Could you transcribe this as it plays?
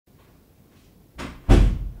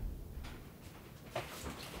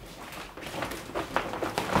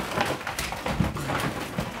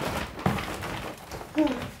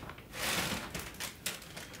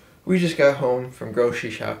We just got home from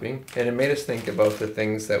grocery shopping, and it made us think about the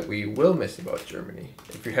things that we will miss about Germany.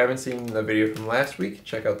 If you haven't seen the video from last week,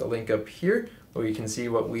 check out the link up here where you can see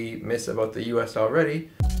what we miss about the US already.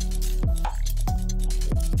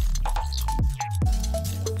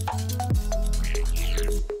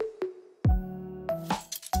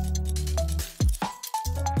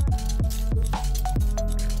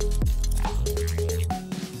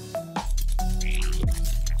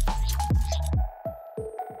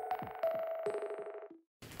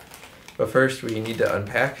 But first, we need to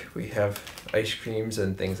unpack. We have ice creams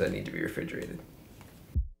and things that need to be refrigerated.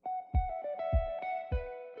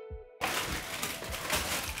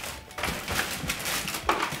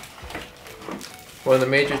 One of the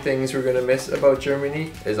major things we're going to miss about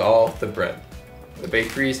Germany is all the bread. The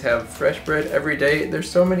bakeries have fresh bread every day. There's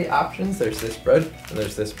so many options. There's this bread, and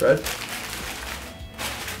there's this bread.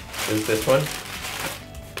 There's this one.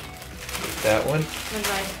 There's that one. And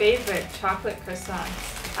my favorite, chocolate croissants.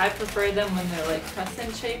 I prefer them when they're like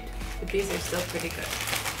crescent shaped, but these are still pretty good.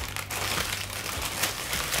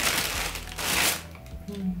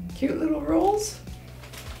 Cute little rolls.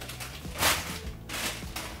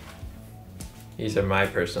 These are my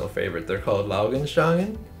personal favorite. They're called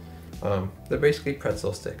Laugenstangen. They're basically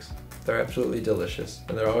pretzel sticks. They're absolutely delicious,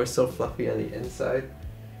 and they're always so fluffy on the inside.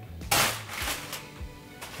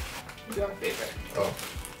 Your favorite? Oh.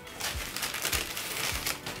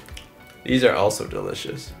 These are also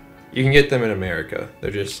delicious. You can get them in America.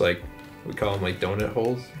 They're just like, we call them like donut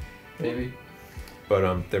holes, maybe.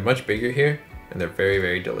 But they're much bigger here, and they're very,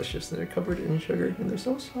 very delicious. And they're covered in sugar, and they're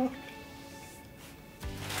so soft.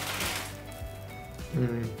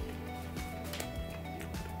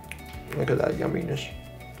 Look at that yumminess.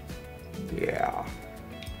 Yeah.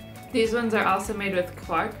 These ones are also made with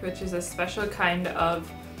quark, which is a special kind of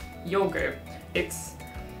yogurt.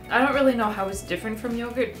 I don't really know how it's different from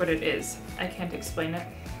yogurt, but it is. I can't explain it.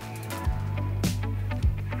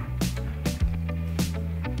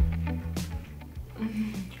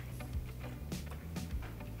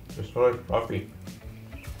 It's so like coffee.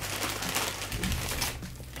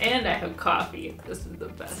 And I have coffee. This is the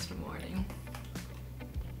best morning.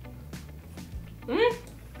 It's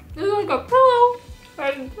like a pillow.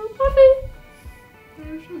 And some coffee.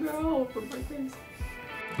 There's sugar all over my face.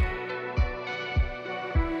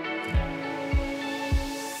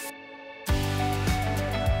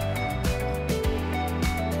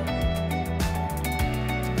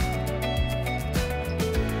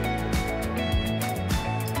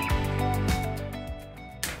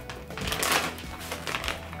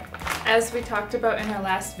 As we talked about in our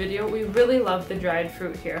last video, we really love the dried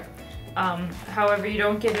fruit here. However, you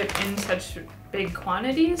don't get it in such big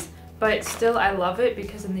quantities, but still I love it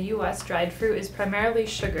because in the US, dried fruit is primarily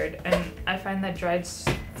sugared, and I find that dried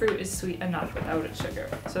fruit is sweet enough without its sugar.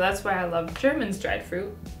 So that's why I love Germany's dried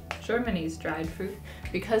fruit,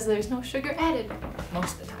 because there's no sugar added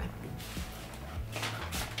most of the time.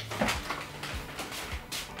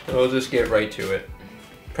 We'll just get right to it.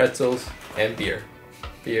 Pretzels and beer.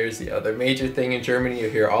 Beer is the other major thing in Germany. You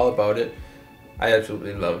hear all about it. I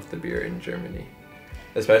absolutely love the beer in Germany,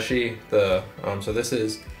 especially the so this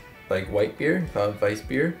is like white beer called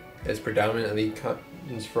Weissbier. It's predominantly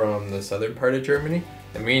comes from the southern part of Germany.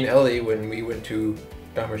 And me and Ellie, when we went to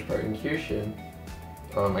Garmisch-Partenkirchen,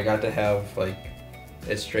 I got to have like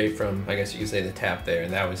it straight from, I guess you could say, the tap there,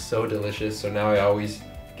 and that was so delicious. So now I always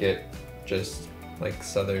get just like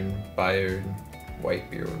southern Bayern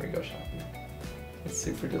white beer when we go shopping. It's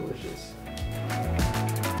super delicious.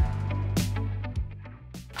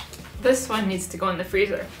 This one needs to go in the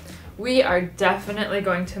freezer. We are definitely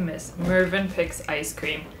going to miss Mövenpick's ice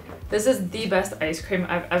cream. This is the best ice cream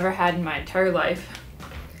I've ever had in my entire life.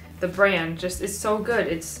 The brand just is so good.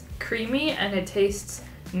 It's creamy and it tastes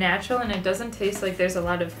natural, and it doesn't taste like there's a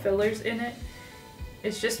lot of fillers in it.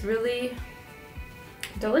 It's just really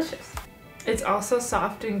delicious. It's also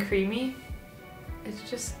soft and creamy.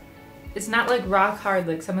 It's not like rock hard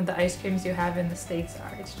like some of the ice creams you have in the States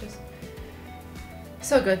are. It's just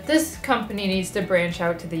so good. This company needs to branch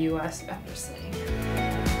out to the US, I'm just saying.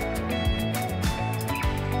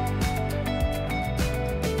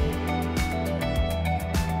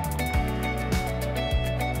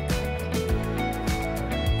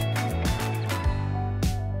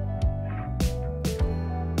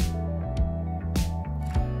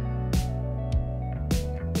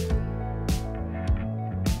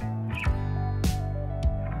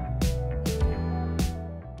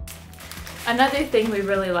 Another thing we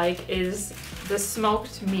really like is the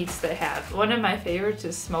smoked meats they have. One of my favorites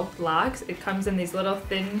is smoked lox. It comes in these little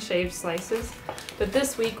thin shaved slices. But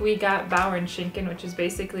this week we got Bauernschinken, which is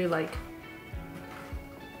basically like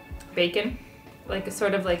bacon, like a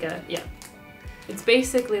sort of like a, yeah. It's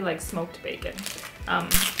basically like smoked bacon.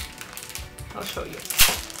 I'll show you.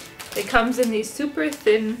 It comes in these super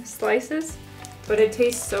thin slices, but it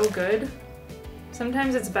tastes so good.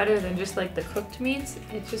 Sometimes it's better than just like the cooked meats.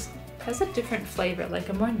 It just has a different flavor, like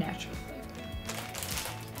a more natural flavor.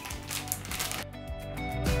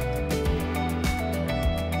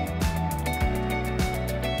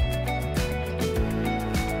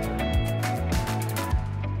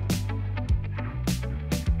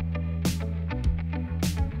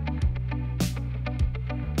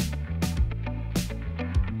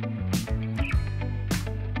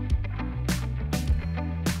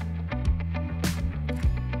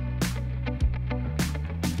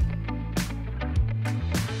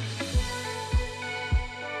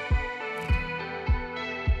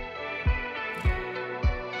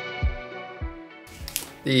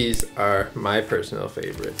 These are my personal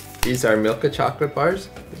favorite. These are Milka chocolate bars.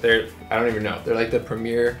 They're, I don't even know, they're like the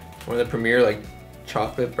premier, one of the premier like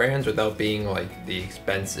chocolate brands without being like the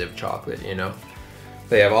expensive chocolate, you know?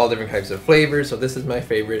 They have all different types of flavors, so this is my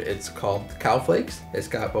favorite. It's called Cowflakes. It's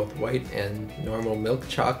got both white and normal milk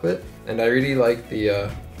chocolate, and I really like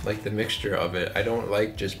the mixture of it. I don't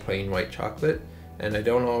like just plain white chocolate, and I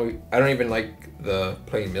don't even like the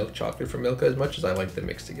plain milk chocolate from Milka as much as I like the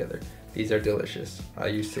mix together. These are delicious. I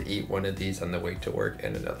used to eat one of these on the way to work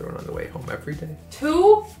and another one on the way home every day.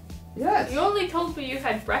 2? Yes. You only told me you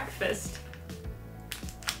had breakfast.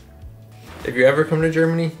 If you ever come to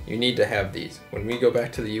Germany, you need to have these. When we go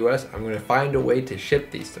back to the US, I'm going to find a way to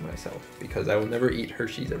ship these to myself because I will never eat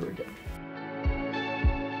Hershey's ever again.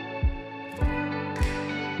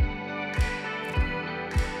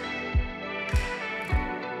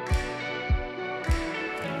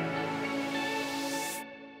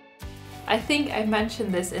 I think I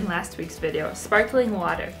mentioned this in last week's video, sparkling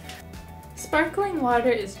water. Sparkling water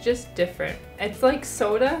is just different. It's like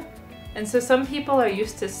soda, and so some people are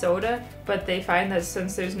used to soda, but they find that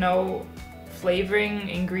since there's no flavoring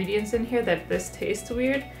ingredients in here that this tastes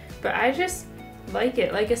weird, but I just like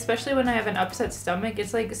it. Like especially when I have an upset stomach,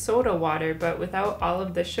 it's like soda water, but without all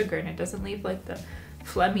of the sugar, and it doesn't leave like the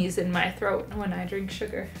phlegmies in my throat when I drink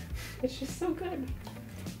sugar. It's just so good.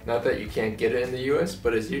 Not that you can't get it in the US,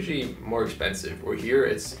 but it's usually more expensive. Where here,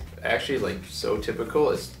 it's actually like so typical,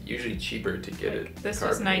 it's usually cheaper to get it. This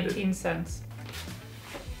was carbonated. 19 cents.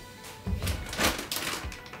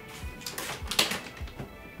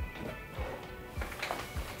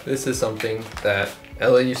 This is something that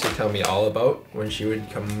Ella used to tell me all about when she would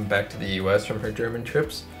come back to the US from her German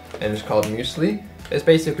trips, and it's called muesli. It's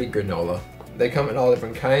basically granola. They come in all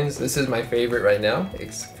different kinds. This is my favorite right now.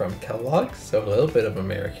 It's from Kellogg's, so a little bit of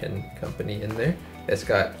American company in there. It's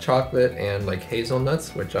got chocolate and like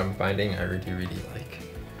hazelnuts, which I'm finding I really, really like.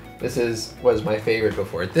 This was my favorite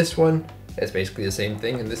before. This one is basically the same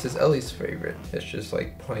thing, and this is Ellie's favorite. It's just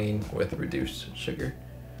like plain with reduced sugar.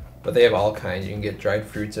 But they have all kinds. You can get dried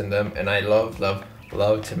fruits in them, and I love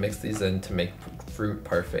to mix these in to make fruit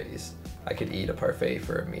parfaits. I could eat a parfait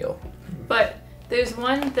for a meal. But there's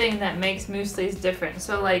one thing that makes mueslis different.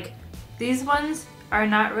 So like these ones are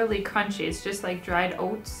not really crunchy. It's just like dried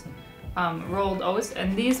oats, rolled oats.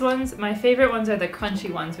 And these ones, my favorite ones are the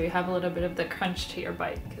crunchy ones where you have a little bit of the crunch to your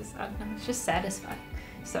bite because I don't know, it's just satisfying.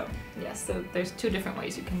 So yes, so there's 2 different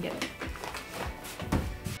ways you can get it.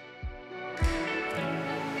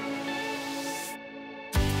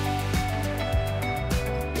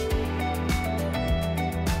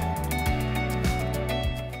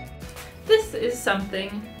 This is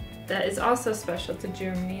something that is also special to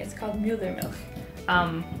Germany. It's called Müllermilch.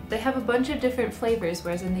 They have a bunch of different flavors,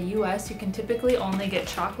 whereas in the US you can typically only get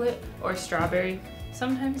chocolate or strawberry,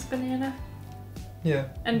 sometimes banana, Yeah.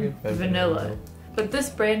 and vanilla. But this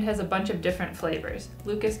brand has a bunch of different flavors.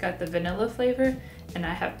 Lucas got the vanilla flavor, and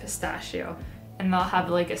I have pistachio. And they'll have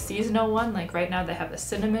like a seasonal one, like right now they have a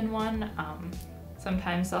cinnamon one.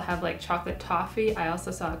 Sometimes they'll have like chocolate toffee. I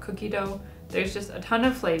also saw a cookie dough. There's just a ton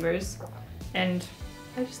of flavors, and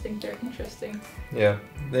I just think they're interesting. Yeah,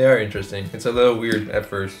 they are interesting. It's a little weird at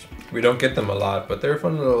first. We don't get them a lot, but they're a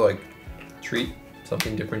fun little like treat,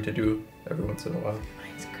 something different to do every once in a while.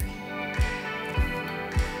 Mine's green.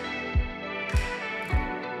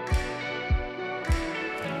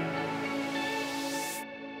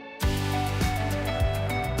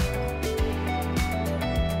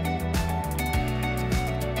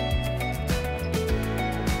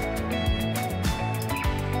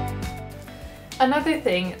 Another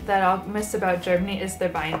thing that I'll miss about Germany is their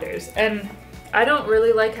binders. And I don't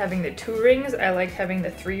really like having the 2 rings. I like having the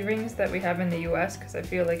 3 rings that we have in the US because I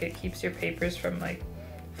feel like it keeps your papers from like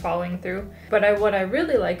falling through. But what I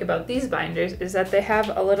really like about these binders is that they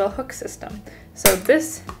have a little hook system. So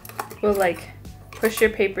this will like push your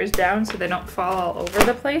papers down so they don't fall all over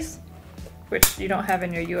the place, which you don't have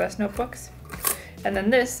in your US notebooks. And then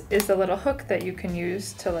this is the little hook that you can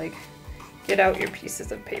use to like get out your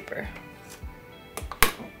pieces of paper.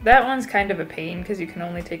 That one's kind of a pain because you can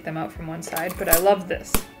only take them out from one side, but I love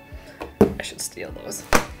this. I should steal those.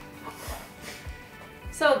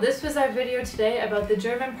 So this was our video today about the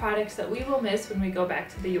German products that we will miss when we go back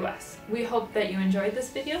to the US. We hope that you enjoyed this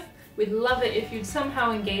video. We'd love it if you'd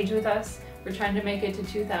somehow engage with us. We're trying to make it to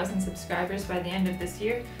 2,000 subscribers by the end of this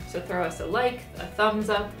year, so throw us a like, a thumbs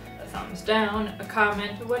up, a thumbs down, a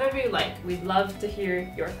comment, whatever you like. We'd love to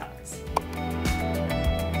hear your thoughts.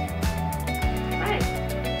 Bye!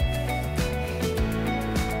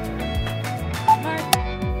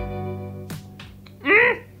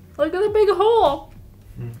 Look at the big hole!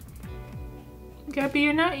 Gabby,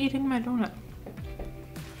 you're not eating my donut.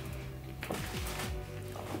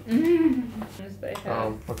 Yes, they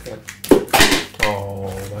have. Okay.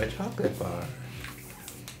 Oh, my chocolate bar.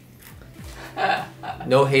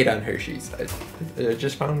 No hate on Hershey's. I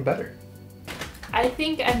just found better. I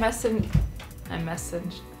think I messaged.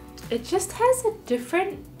 It just has a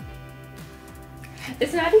different.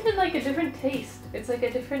 It's not even like a different taste. It's like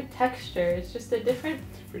a different texture. It's just a different.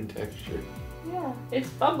 Different texture. Yeah, it's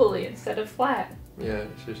bubbly instead of flat. Yeah,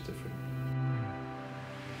 it's just different.